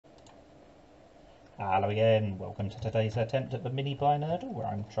Hello again, welcome to today's attempt at the mini Binerdle, where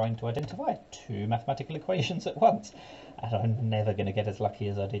I'm trying to identify two mathematical equations at once, and I'm never going to get as lucky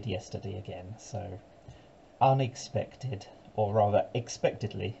as I did yesterday again, so unexpected, or rather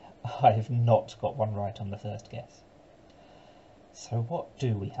expectedly, I've not got one right on the first guess. So what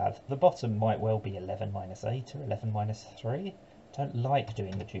do we have? The bottom might well be 11 minus 8 or 11 minus 3. Don't like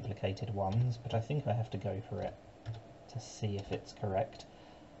doing the duplicated ones, but I think I have to go for it to see if it's correct.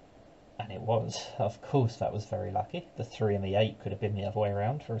 And it was. Of course, that was very lucky. The 3 and the 8 could have been the other way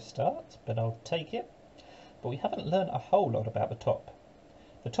around for a start, but I'll take it. But we haven't learnt a whole lot about the top.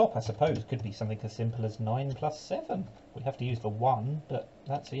 The top, I suppose, could be something as simple as 9 plus 7. We have to use the 1, but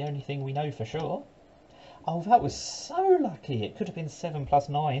that's the only thing we know for sure. Oh, that was so lucky. It could have been 7 plus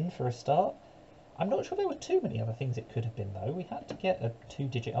 9 for a start. I'm not sure there were too many other things it could have been, though. We had to get a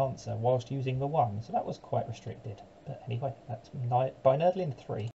 2-digit answer whilst using the 1, so that was quite restricted. But anyway, that's Binerdle in 3.